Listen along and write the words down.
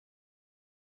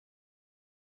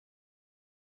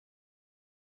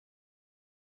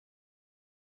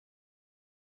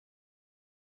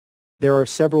There are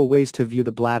several ways to view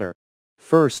the bladder.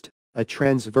 First, a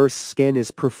transverse scan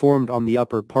is performed on the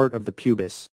upper part of the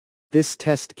pubis. This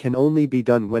test can only be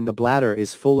done when the bladder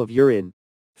is full of urine.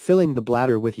 Filling the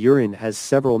bladder with urine has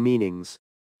several meanings.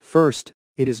 First,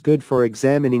 it is good for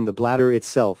examining the bladder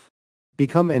itself.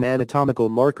 Become an anatomical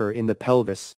marker in the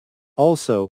pelvis.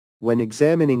 Also, when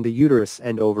examining the uterus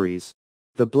and ovaries,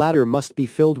 the bladder must be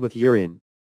filled with urine.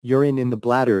 Urine in the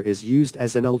bladder is used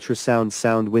as an ultrasound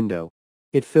sound window.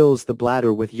 It fills the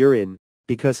bladder with urine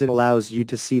because it allows you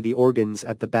to see the organs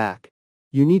at the back.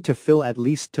 You need to fill at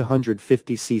least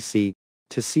 250 cc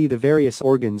to see the various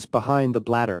organs behind the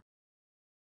bladder.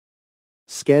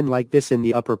 Scan like this in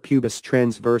the upper pubis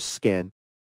transverse scan.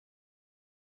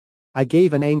 I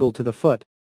gave an angle to the foot.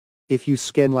 If you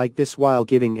scan like this while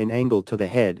giving an angle to the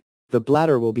head, the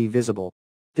bladder will be visible.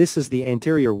 This is the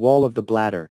anterior wall of the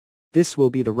bladder. This will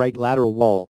be the right lateral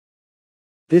wall.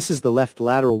 This is the left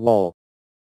lateral wall.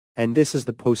 And this is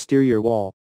the posterior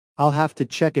wall. I'll have to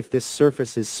check if this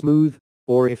surface is smooth,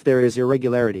 or if there is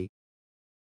irregularity.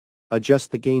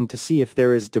 Adjust the gain to see if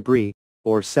there is debris,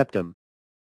 or septum.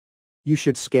 You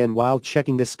should scan while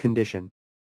checking this condition.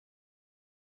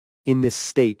 In this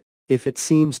state, if it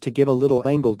seems to give a little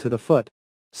angle to the foot,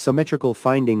 symmetrical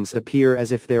findings appear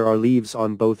as if there are leaves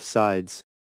on both sides.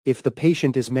 If the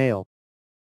patient is male.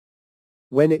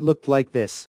 When it looked like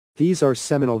this, these are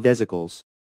seminal vesicles.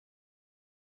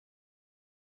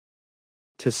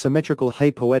 To symmetrical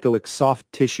hypoechoic soft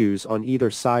tissues on either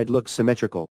side look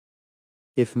symmetrical.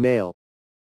 If male.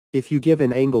 If you give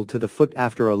an angle to the foot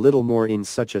after a little more in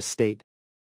such a state.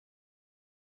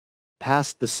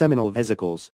 Past the seminal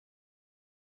vesicles.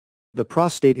 The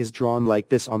prostate is drawn like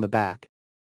this on the back.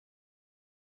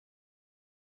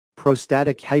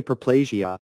 Prostatic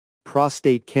hyperplasia,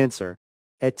 prostate cancer,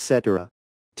 etc.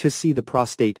 To see the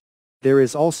prostate, there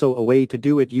is also a way to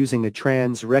do it using a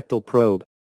transrectal probe.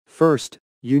 First,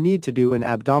 you need to do an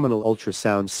abdominal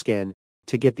ultrasound scan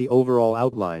to get the overall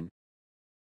outline.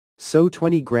 So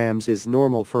 20 grams is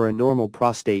normal for a normal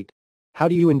prostate. How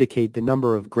do you indicate the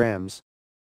number of grams?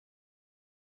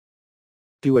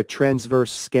 Do a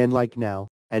transverse scan like now,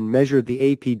 and measure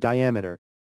the AP diameter.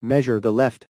 Measure the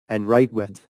left and right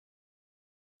width.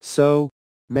 So,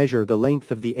 measure the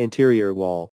length of the anterior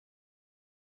wall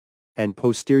and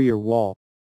posterior wall.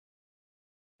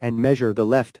 And measure the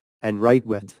left and right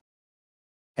width.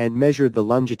 And measure the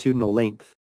longitudinal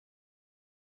length.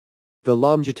 The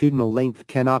longitudinal length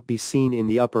cannot be seen in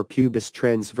the upper pubis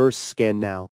transverse scan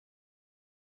now.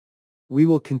 We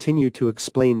will continue to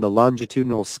explain the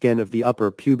longitudinal scan of the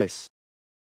upper pubis.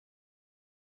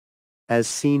 As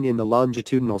seen in the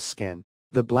longitudinal scan,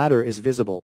 the bladder is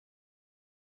visible.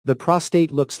 The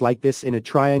prostate looks like this in a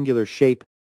triangular shape.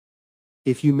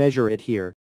 If you measure it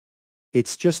here,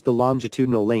 it's just the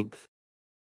longitudinal length.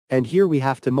 And here we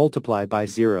have to multiply by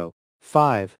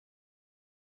 0.5.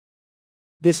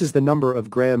 This is the number of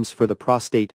grams for the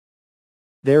prostate.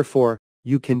 Therefore,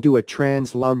 you can do a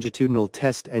translongitudinal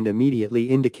test and immediately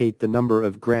indicate the number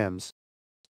of grams.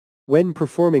 When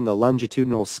performing a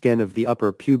longitudinal scan of the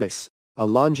upper pubis, a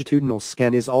longitudinal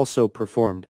scan is also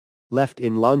performed. Left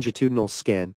in longitudinal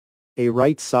scan, a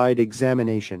right side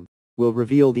examination will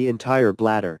reveal the entire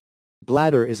bladder.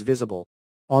 Bladder is visible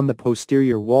on the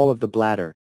posterior wall of the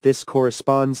bladder. This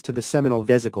corresponds to the seminal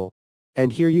vesicle.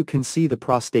 And here you can see the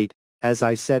prostate, as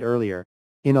I said earlier,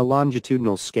 in a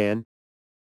longitudinal scan.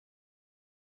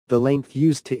 The length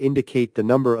used to indicate the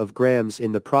number of grams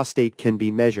in the prostate can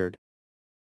be measured.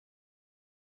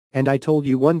 And I told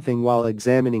you one thing while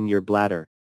examining your bladder.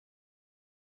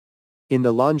 In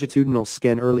the longitudinal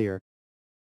scan earlier,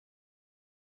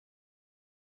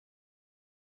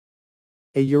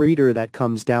 a ureter that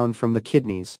comes down from the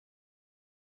kidneys.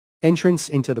 Entrance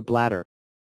into the bladder.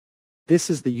 This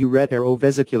is the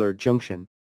ureterovesicular junction.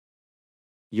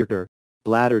 Ureter,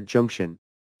 bladder junction.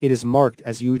 It is marked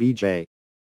as UVJ.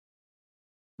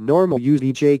 Normal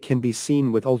UVJ can be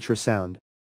seen with ultrasound.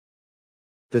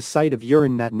 The site of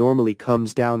urine that normally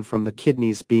comes down from the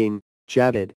kidneys being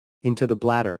jabbed into the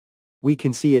bladder. We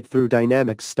can see it through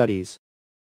dynamic studies.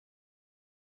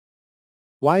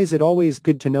 Why is it always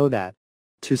good to know that?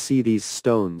 To see these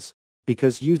stones.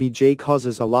 Because UVJ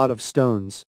causes a lot of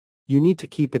stones. You need to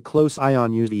keep a close eye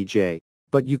on UVJ,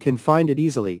 but you can find it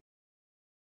easily.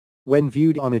 When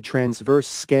viewed on a transverse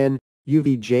scan,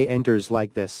 UVJ enters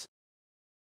like this.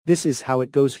 This is how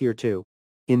it goes here too.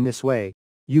 In this way,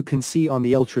 you can see on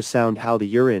the ultrasound how the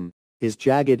urine is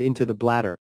jagged into the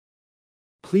bladder.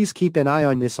 Please keep an eye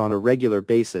on this on a regular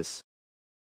basis.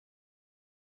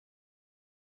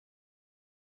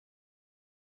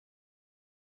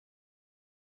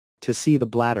 To see the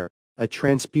bladder, a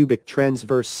transpubic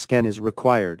transverse scan is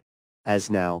required. As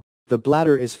now, the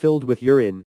bladder is filled with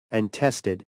urine and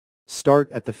tested.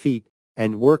 Start at the feet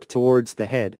and work towards the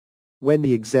head. When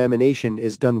the examination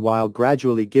is done while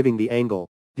gradually giving the angle,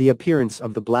 the appearance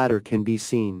of the bladder can be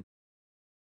seen.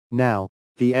 Now,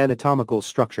 the anatomical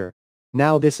structure.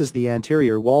 Now this is the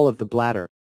anterior wall of the bladder.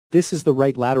 This is the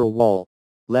right lateral wall,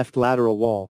 left lateral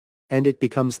wall, and it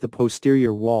becomes the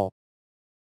posterior wall.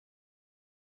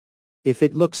 If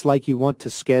it looks like you want to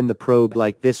scan the probe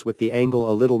like this with the angle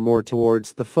a little more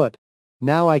towards the foot,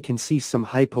 now I can see some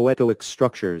hypoechoic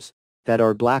structures that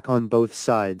are black on both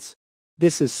sides.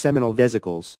 This is seminal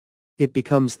vesicles. It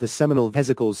becomes the seminal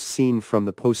vesicles seen from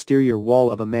the posterior wall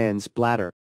of a man's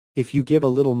bladder. If you give a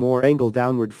little more angle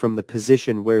downward from the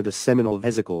position where the seminal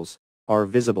vesicles are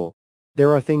visible,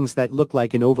 there are things that look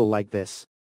like an oval like this.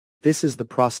 This is the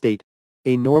prostate.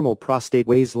 A normal prostate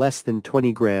weighs less than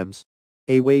 20 grams.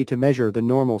 A way to measure the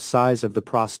normal size of the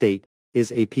prostate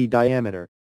is AP diameter.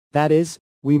 That is,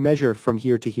 we measure from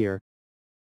here to here.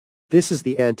 This is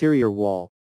the anterior wall.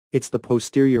 It's the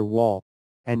posterior wall.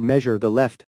 And measure the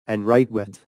left and right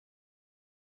width.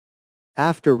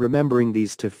 After remembering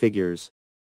these two figures,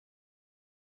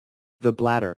 the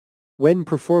bladder. When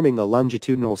performing a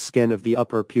longitudinal scan of the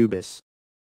upper pubis,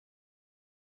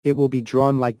 it will be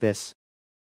drawn like this.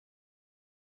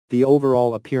 The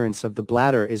overall appearance of the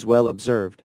bladder is well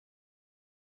observed,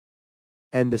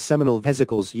 and the seminal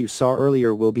vesicles you saw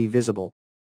earlier will be visible.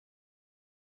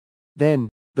 Then,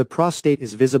 the prostate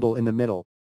is visible in the middle.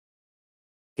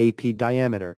 AP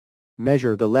diameter.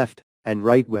 Measure the left and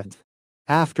right width.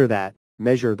 After that,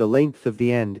 measure the length of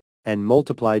the end, and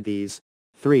multiply these,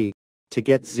 3, to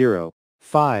get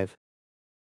 0.5.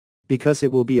 Because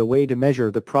it will be a way to measure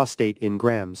the prostate in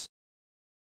grams.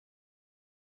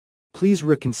 Please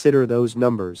reconsider those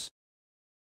numbers.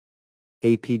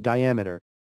 AP diameter,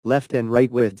 left and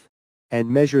right width, and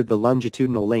measure the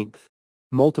longitudinal length.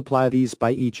 Multiply these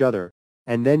by each other,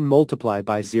 and then multiply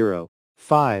by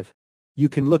 0.5. You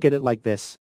can look at it like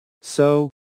this. So,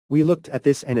 we looked at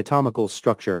this anatomical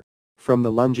structure, from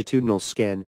the longitudinal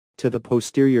scan, to the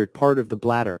posterior part of the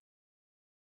bladder.